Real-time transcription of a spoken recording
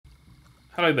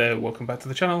Hello there, welcome back to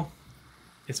the channel.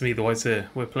 It's me, the Whiteseer.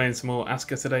 We're playing some more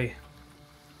Aska today.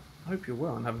 I hope you're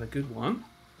well and having a good one.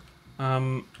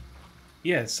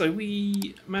 Yeah, so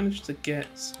we managed to get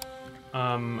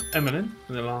Emmeline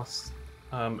in the last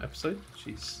episode.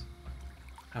 She's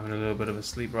having a little bit of a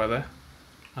sleep right there.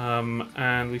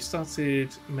 And we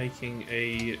started making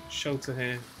a shelter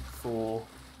here for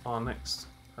our next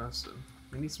person.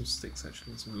 We need some sticks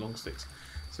actually, some long sticks.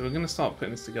 So we're going to start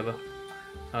putting this together.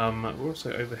 We're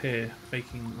also over here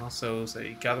making ourselves a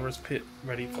gatherer's pit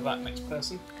ready for that next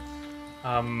person.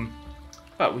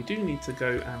 But we do need to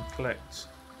go and collect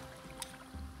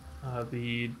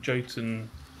the Jotun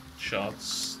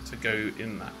shards to go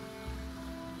in that.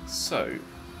 So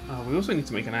we also need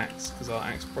to make an axe because our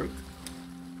axe broke.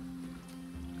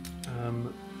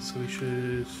 So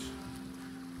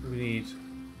we need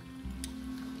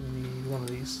one of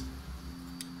these.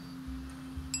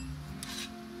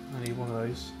 I need one of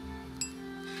those.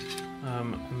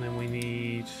 And then we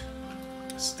need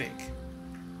a stick.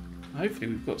 Hopefully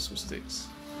we've got some sticks.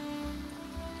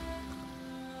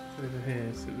 Over here,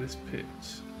 so this pit.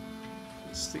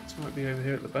 The sticks might be over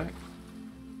here at the back.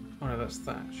 Oh no, that's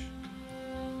thatch.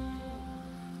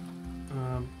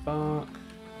 Bark.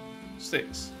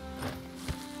 Sticks.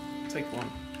 Take one.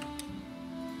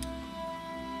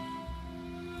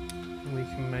 And we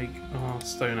can make our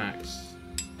stone axe.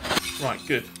 Right,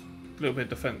 good. A little bit of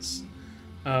defense.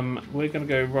 We're going to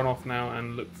go run off now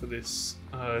and look for this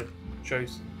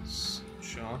Jotun's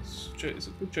shards. Is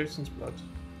it called Jotun's blood?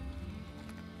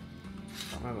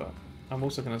 I can't remember. I'm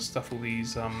also going to stuff all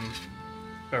these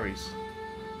berries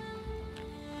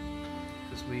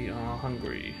because we are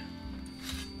hungry.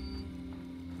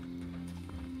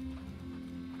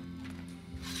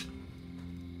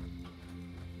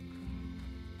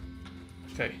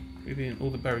 Okay, we've eaten all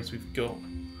the berries we've got.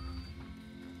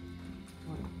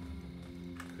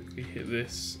 Quickly hit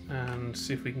this and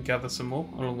see if we can gather some more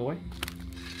along the way.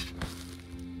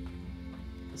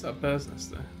 Is that a bird's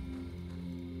nest there?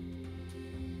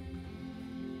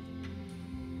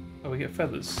 Oh, we get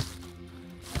feathers.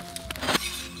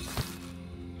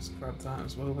 Let's grab that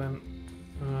as well then.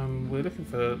 We're looking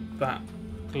for that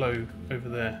glow over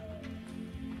there.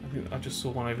 I think I just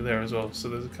saw one over there as well, so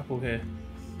there's a couple here.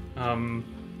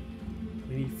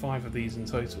 We need 5 of these in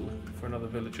total for another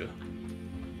villager.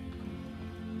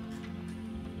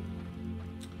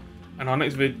 And our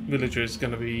next villager is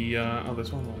going to be... oh,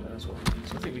 there's one right there as well.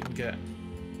 So I think we can get...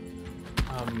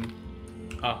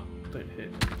 don't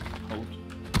hit. Hold.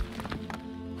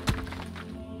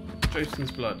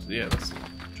 Jotun's blood. Yeah, that's it.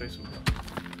 Jotun's blood.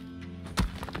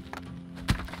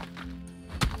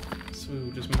 So we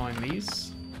will just mine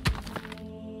these.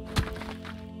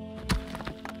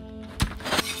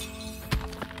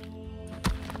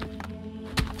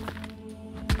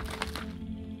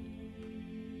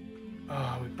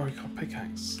 We broke our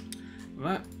pickaxe.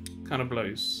 That kind of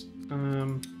blows.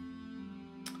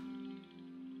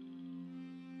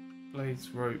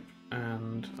 Blades, rope,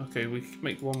 and okay, we can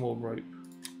make one more rope.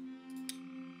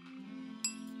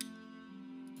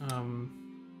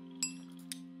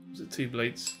 Was it 2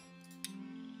 blades?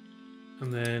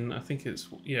 And then I think it's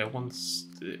one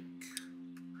stick.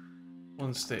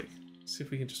 One stick. See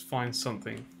if we can just find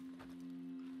something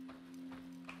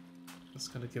that's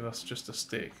going to give us just a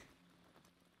stick.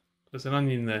 There's an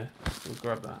onion there. We'll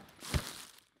grab that.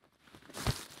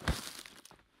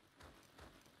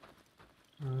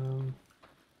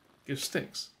 Give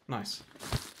sticks. Nice.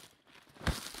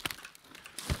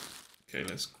 Okay,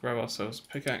 let's grab ourselves a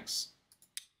pickaxe.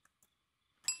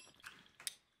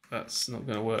 That's not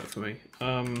going to work for me.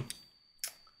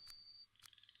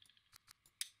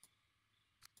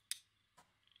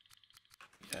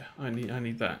 Yeah, I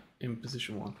need that in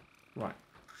position 1. Right.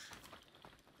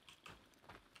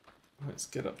 Let's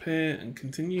get up here and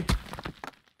continue.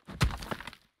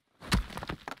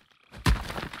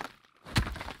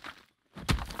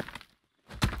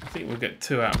 I think we'll get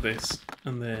 2 out of this,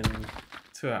 and then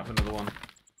 2 out of another one.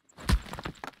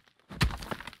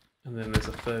 And then there's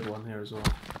a 3rd one here as well.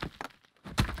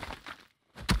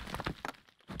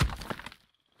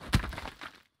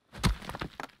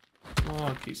 Oh,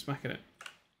 I keep smacking it.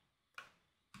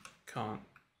 Can't.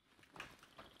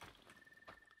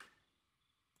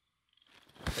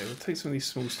 Okay, we'll take some of these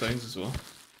small stones as well.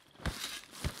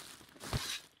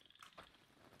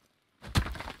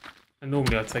 And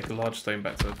normally I'd take a large stone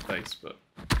back to the base, but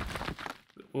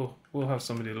we'll have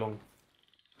somebody along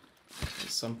at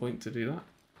some point to do that.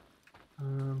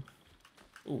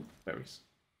 Oh, berries.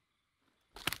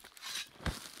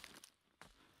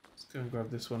 Let's go and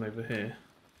grab this one over here.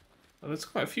 Oh, there's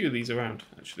quite a few of these around,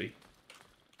 actually.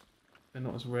 They're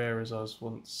not as rare as I was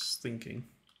once thinking.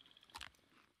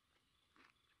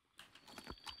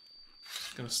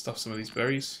 Gonna stuff some of these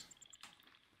berries.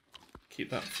 Keep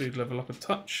that food level up a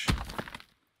touch.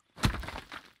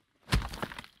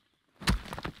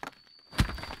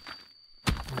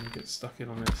 And get stuck in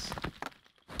on this.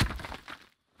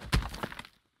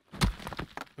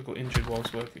 I got injured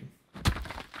whilst working.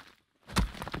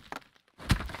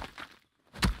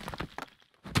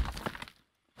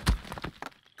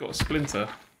 Got a splinter.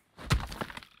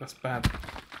 That's bad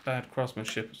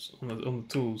craftsmanship on the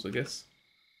tools, I guess.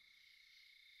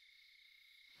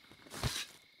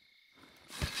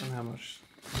 And how many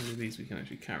of these we can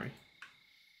actually carry.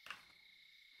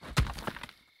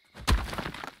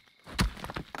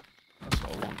 That's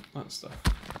what I want, that stuff.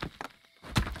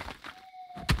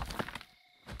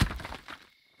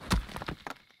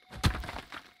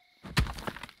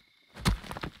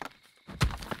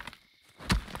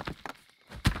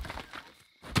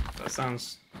 That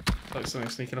sounds like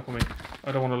something sneaking up on me.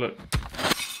 I don't want to look.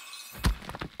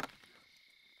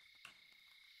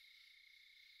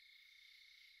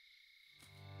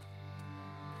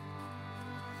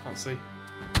 Can't see.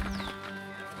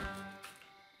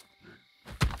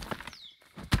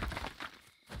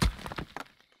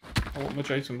 I want my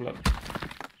Jotun blood.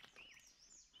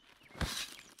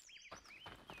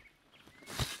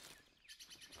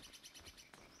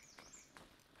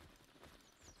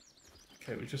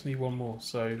 Okay, we just need one more,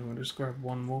 so I'm going to just grab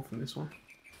one more from this one.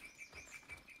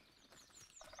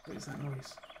 What is that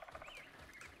noise?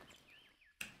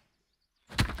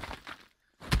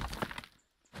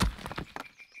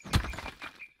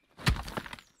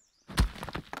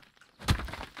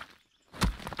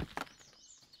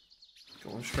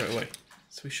 Got one straight away.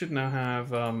 So we should now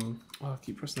have, oh, I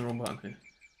keep pressing the wrong button here.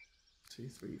 2,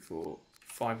 3, 4,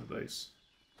 5 of those.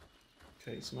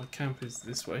 Okay, so my camp is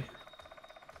this way.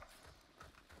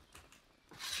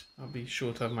 I'll be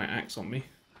sure to have my axe on me.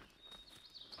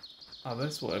 Oh,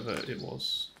 that's whatever it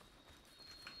was.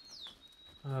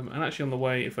 And actually on the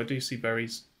way, if I do see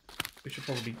berries, we should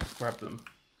probably grab them.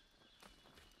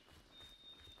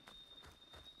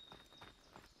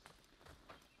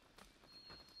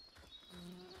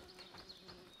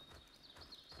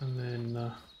 And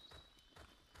then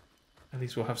at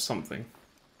least we'll have something.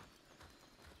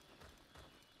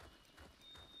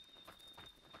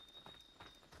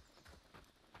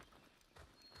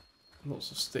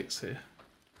 Lots of sticks here.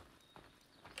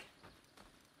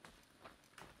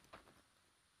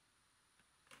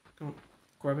 Come on,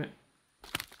 grab it.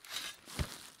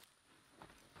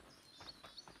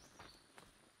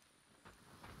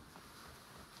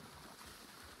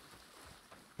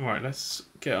 Alright, let's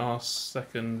get our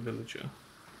second villager.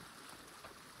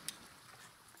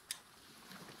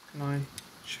 Can I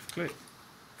shift click?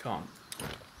 Can't.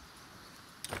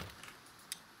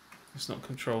 It's not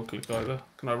control click either.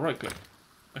 Can I right click?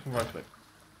 I can right click.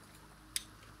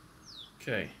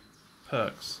 Okay.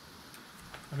 Perks.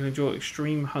 I can endure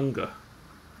extreme hunger.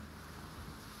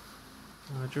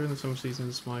 During the summer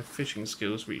seasons, my fishing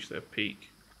skills reach their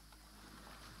peak.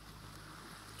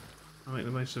 I make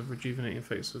the most of rejuvenating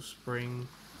effects of spring,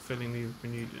 filling me with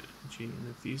renewed energy and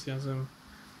enthusiasm,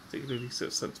 particularly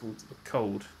susceptible to the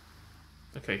cold.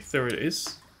 Okay, there it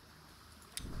is.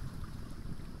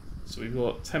 So we've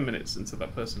got 10 minutes until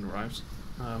that person arrives.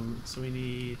 So we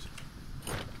need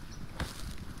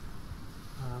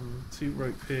 2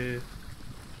 rope here,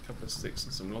 a couple of sticks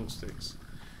and some long sticks.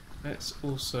 Let's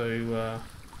also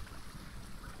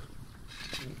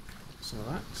some of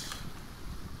that.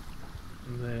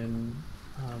 And then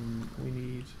we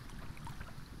need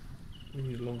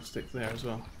a long stick there as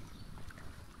well.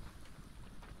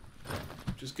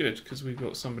 Which is good because we've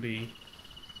got somebody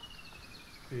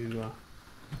who is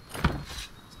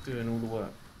doing all the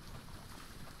work.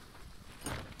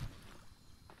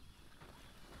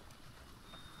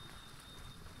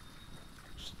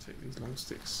 Just take these long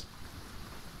sticks.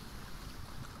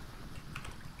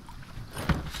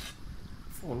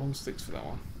 4 long sticks for that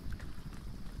one.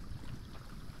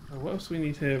 What else do we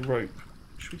need here? Rope.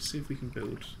 Should we see if we can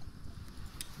build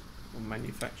or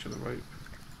manufacture the rope?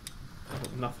 I've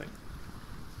got nothing.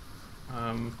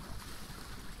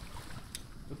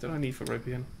 What did I need for rope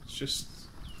again? It's just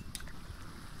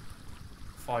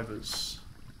fibers.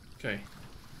 Okay.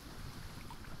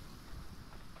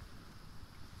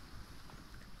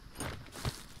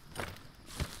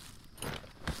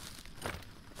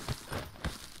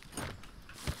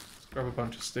 Let's grab a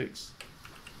bunch of sticks.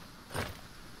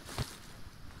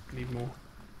 Need more.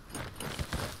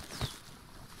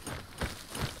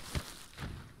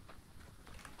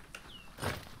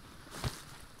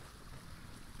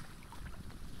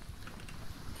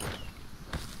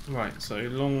 Right, so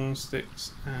long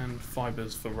sticks and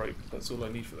fibres for rope. That's all I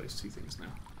need for those two things now.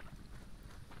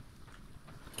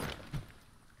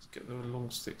 Let's get the long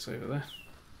sticks over there.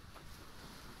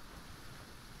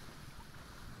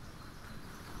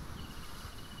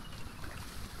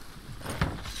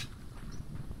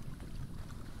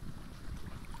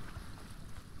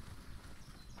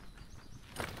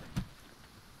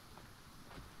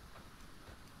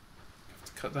 Have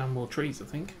to cut down more trees, I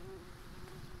think.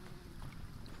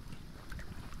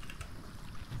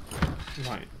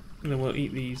 Right, and then we'll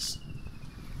eat these.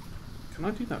 Can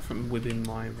I do that from within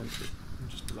my inventory? And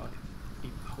just like eat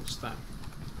the whole stack.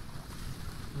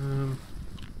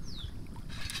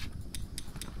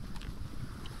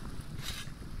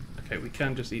 Okay, we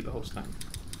can just eat the whole stack.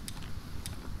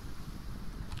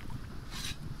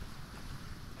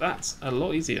 That's a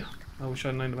lot easier. I wish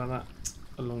I'd known about that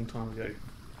a long time ago.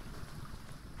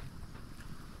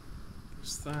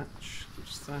 There's thatch,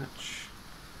 there's thatch.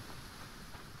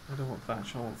 I don't want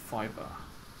thatch, I want fibre.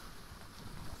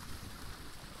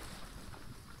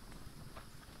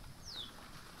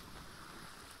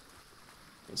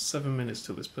 Got 7 minutes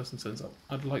till this person turns up.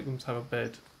 I'd like them to have a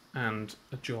bed and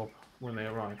a job when they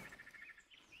arrive.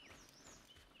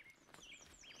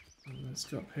 And let's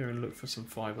go up here and look for some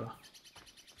fibre.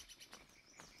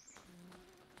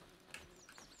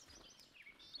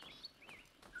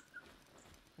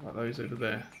 What about those over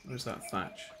there? Where's that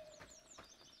thatch?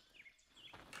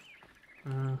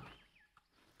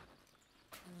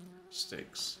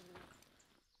 Sticks.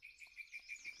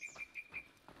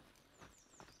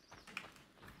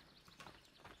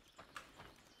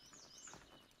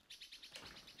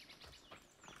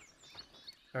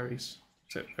 Berries.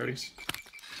 That's it, berries.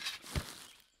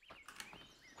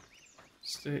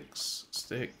 Sticks,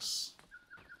 sticks.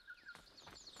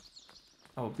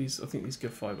 Oh, these, I think these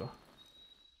give fibre.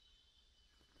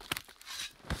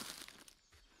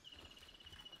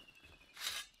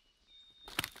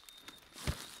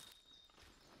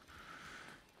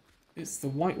 It's the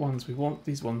white ones we want,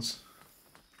 these ones.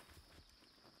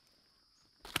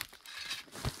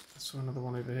 Let's throw another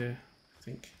one over here, I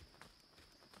think.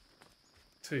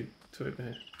 Two over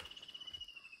here.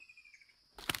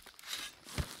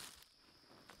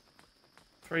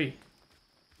 3.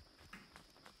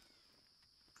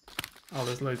 Oh,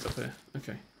 there's loads up here.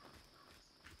 Okay.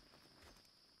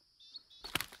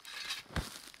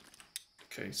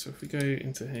 Okay, so if we go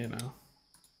into here now.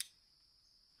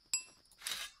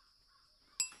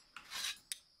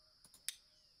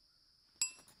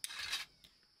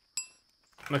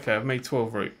 Okay, I've made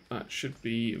 12 rope. That should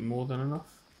be more than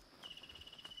enough.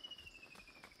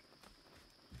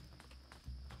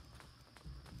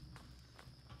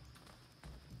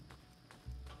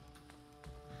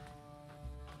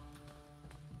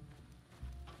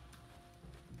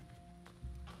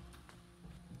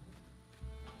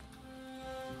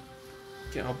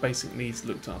 Get our basic needs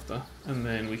looked after, and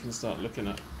then we can start looking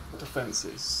at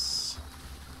defences.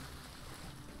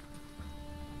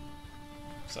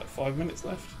 Is that 5 minutes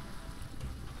left?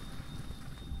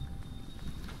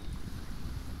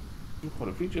 What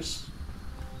if we just...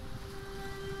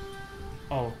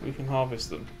 Oh, we can harvest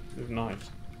them with knives.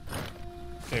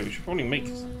 Okay, we should probably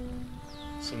make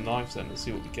some knives then and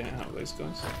see what we get out of those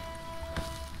guys.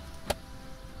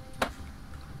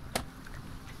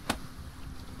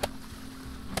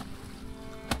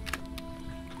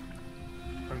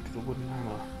 Break the wooden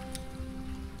hammer.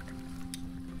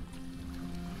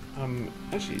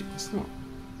 Actually, it's not.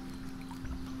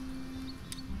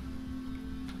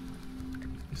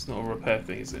 It's not a repair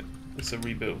thing, is it? It's a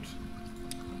rebuild.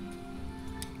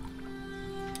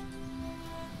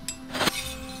 Oh,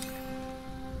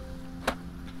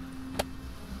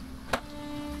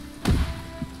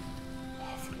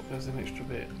 I forgot there's an extra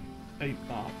bit. 8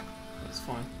 bark. That's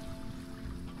fine.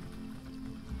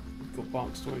 We've got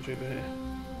bark storage over here.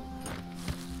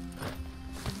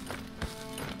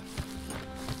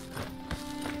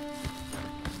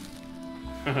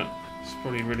 He's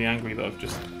probably really angry that I've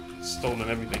just stolen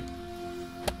everything.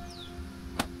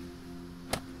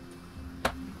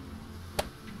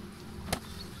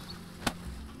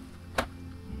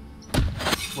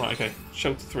 Right, okay.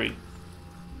 Shelter 3.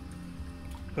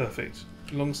 Perfect.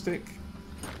 Long stick.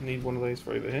 Need one of those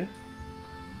for over here.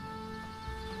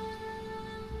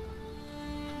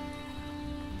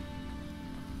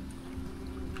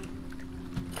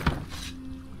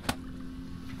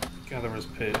 Gatherer's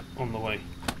Pier on the way.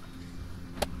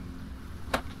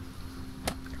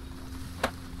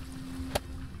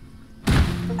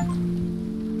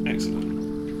 Excellent.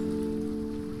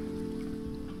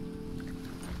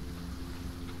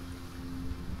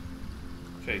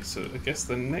 Okay, Okay, so I guess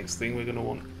the next thing we're going to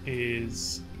want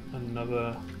is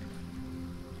another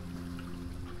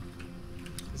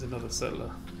settler.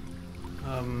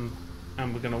 And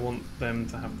we're going to want them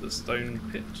to have the stone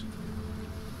pit.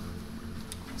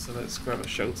 So let's grab a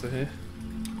shelter here.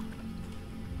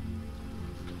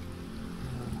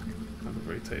 Kind of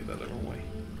rotate that the wrong way.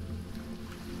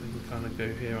 We can kind of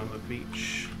go here on the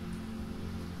beach.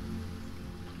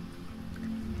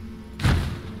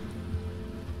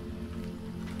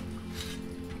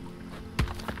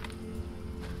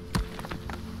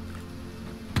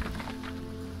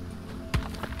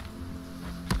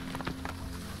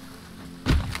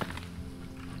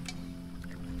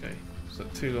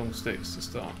 Two long sticks to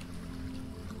start.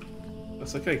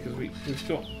 That's okay because we've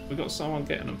got someone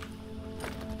getting them.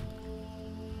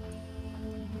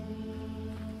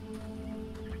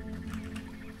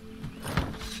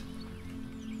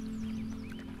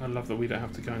 I love that we don't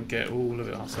have to go and get all of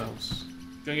it ourselves.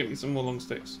 Go and get me some more long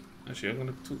sticks. Actually, I'm going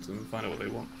to talk to them and find out what they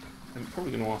want. They're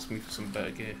probably going to ask me for some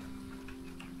better gear.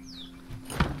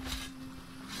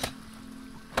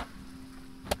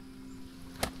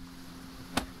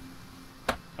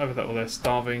 Either that or they're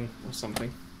starving or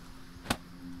something.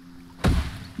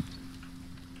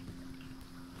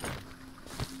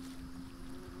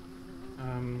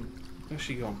 Where's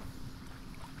she gone?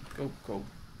 Go. Open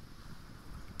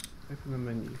the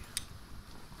menu.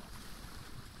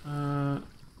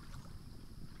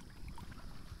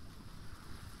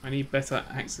 I need better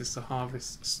access to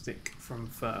harvest stick from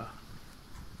fur.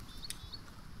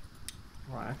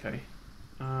 Right, okay.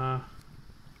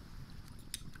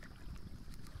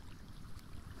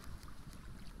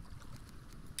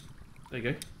 There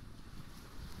you go.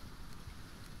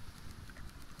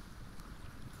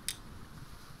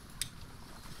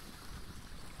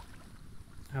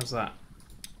 How's that?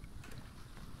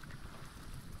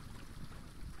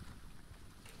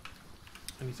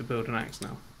 I need to build an axe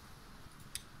now.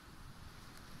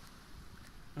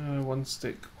 One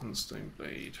stick, one stone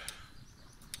blade.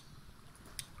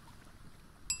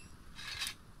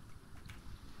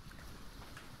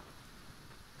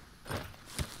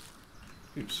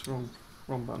 Oops, wrong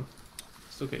button.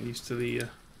 Still getting used to the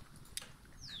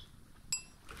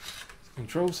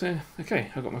controls here. Okay,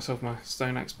 I got myself my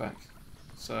stone axe back.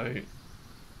 So,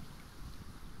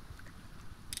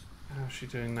 how's she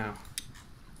doing now?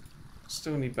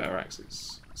 Still need better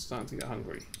axes. Starting to get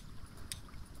hungry.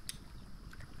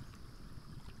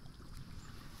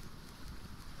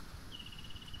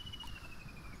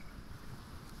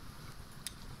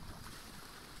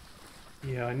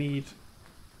 Yeah, I need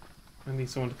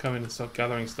someone to come in and start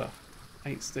gathering stuff.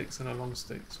 8 sticks and a long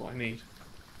stick is what I need.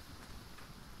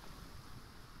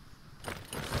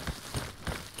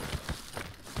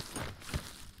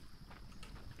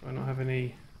 Do I not have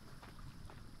any?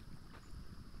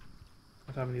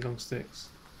 I don't have any long sticks.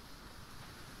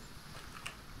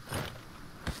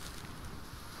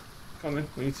 Come on then,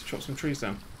 we need to chop some trees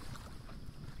down.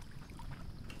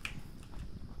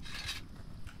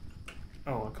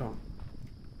 Oh, I can't.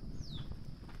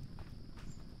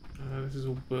 This is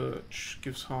all birch,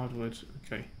 gives hardwood.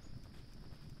 Okay.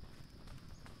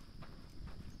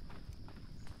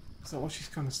 Is that why she's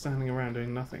kind of standing around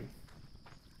doing nothing?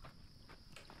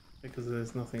 Because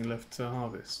there's nothing left to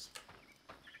harvest.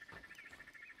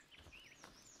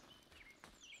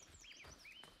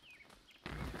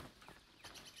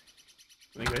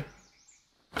 There you go.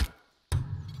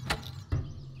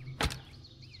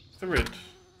 Thread.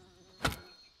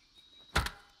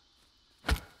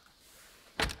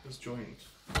 Joined.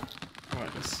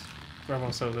 Right, let's grab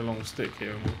ourselves a long stick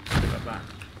here and we'll put that back.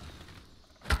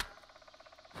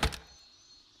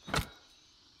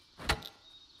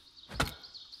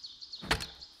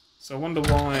 So I wonder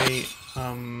why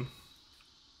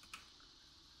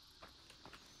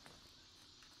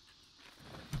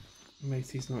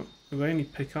Matey's not. Do they only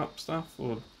pick up stuff,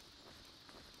 or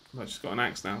well, she's got an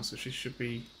axe now, so she should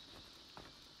be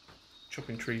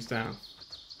chopping trees down.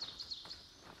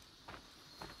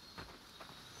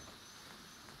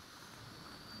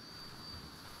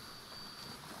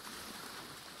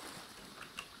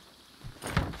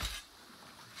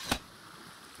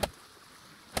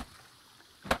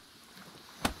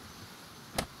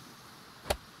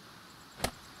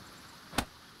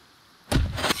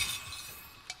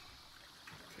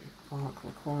 Bark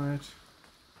required.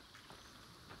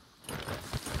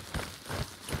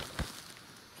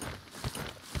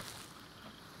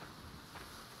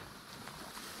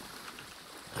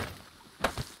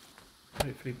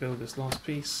 Hopefully build this last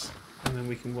piece, and then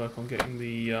we can work on getting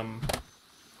the there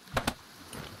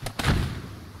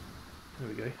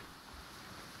we go.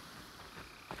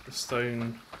 The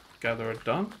stone gatherer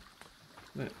done.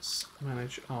 Let's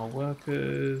manage our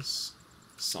workers.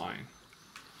 Sign.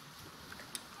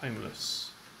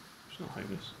 Homeless. It's not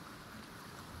homeless.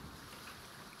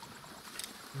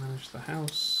 Manage the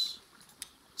house.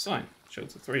 Sign.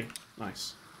 Shelter 3.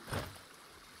 Nice.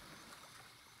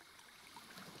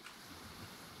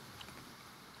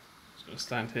 Just gonna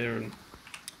stand here and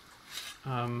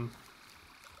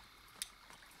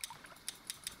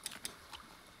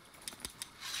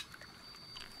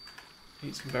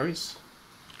eat some berries.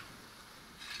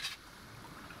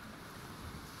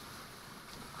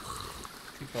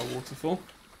 Keep our water full.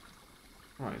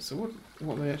 Right, so what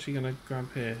are they actually going to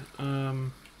grab here?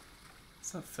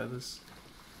 What's that? Feathers.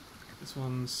 This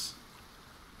one's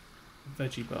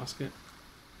veggie basket.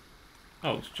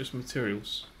 Oh, it's just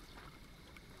materials.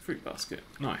 Fruit basket.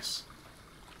 Nice.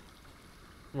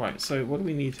 Right, so what do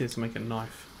we need here to make a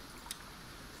knife?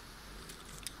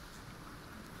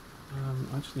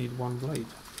 I just need one blade.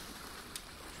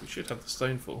 We should have the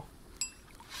stone for.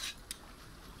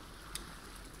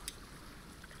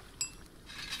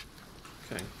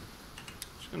 Okay.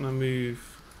 Just gonna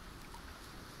move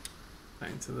that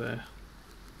into there.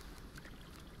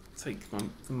 Take the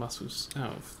muscles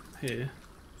out of here.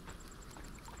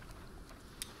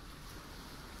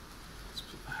 Let's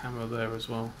put the hammer there as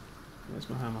well. Where's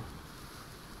my hammer?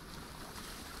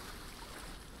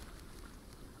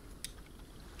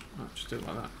 Oh, just do it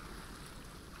like that.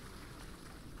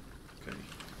 Okay.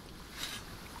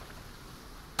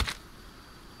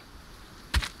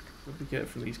 What do we get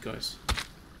from these guys?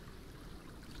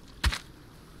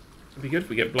 It'd be good if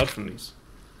we get blood from these.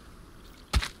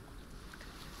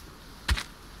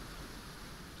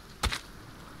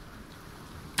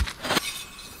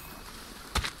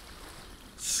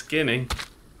 Skinning.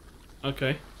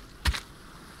 Okay.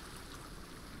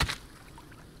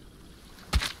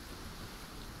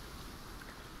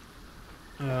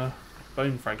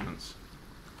 Bone fragments.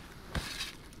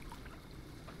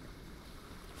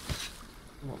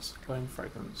 Lots of bone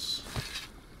fragments.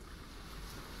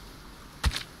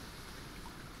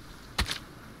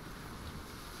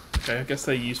 Okay, I guess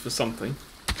they're used for something.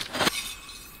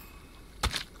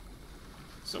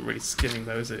 It's not really skinning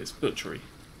though, is it? It's butchery.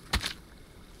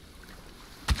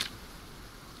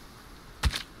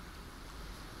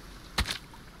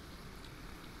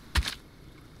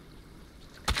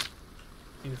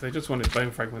 If they just wanted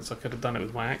bone fragments, I could have done it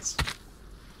with my axe.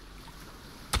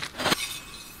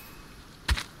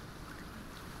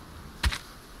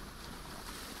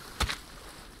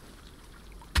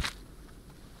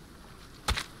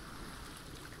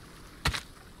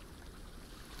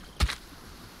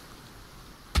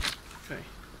 Okay.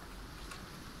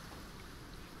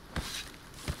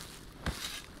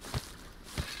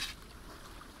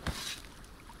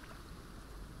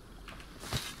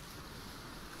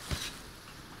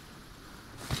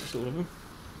 All of them.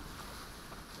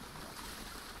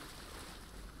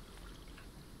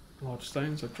 Large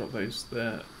stones, I've dropped those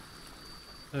there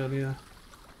earlier.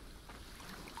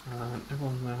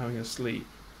 Everyone's now having a sleep.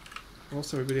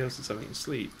 Whilst everybody else is having a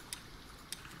sleep,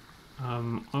 I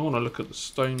want to look at the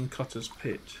stone cutter's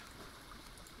pit.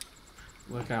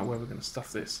 Work out where we're going to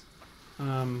stuff this.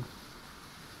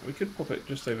 We could pop it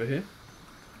just over here.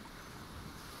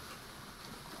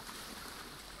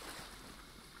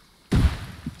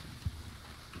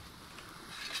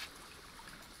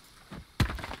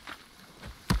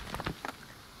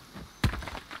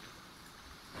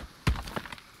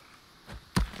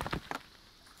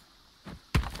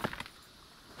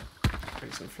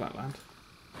 Some flat land.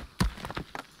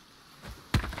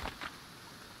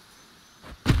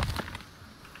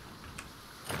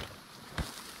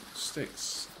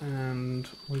 Sticks, and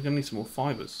we're going to need some more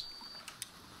fibres.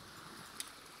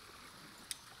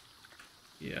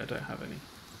 Yeah, I don't have any.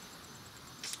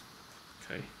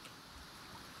 Okay.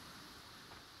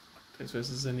 Don't suppose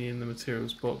there's any in the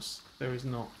materials box. There is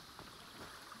not.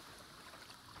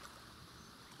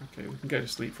 Okay, we can go to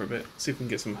sleep for a bit, see if we can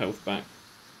get some health back.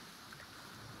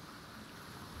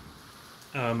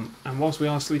 And whilst we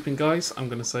are sleeping, guys, I'm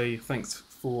going to say thanks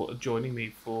for joining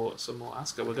me for some more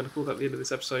Aska. We're going to call that the end of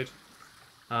this episode.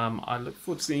 I look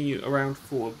forward to seeing you around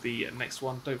for the next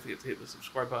one. Don't forget to hit the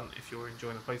subscribe button if you're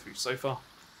enjoying the playthrough so far.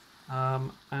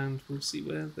 And we'll see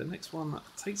where the next one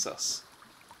takes us.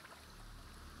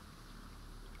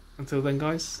 Until then,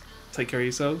 guys, take care of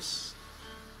yourselves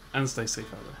and stay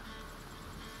safe out there.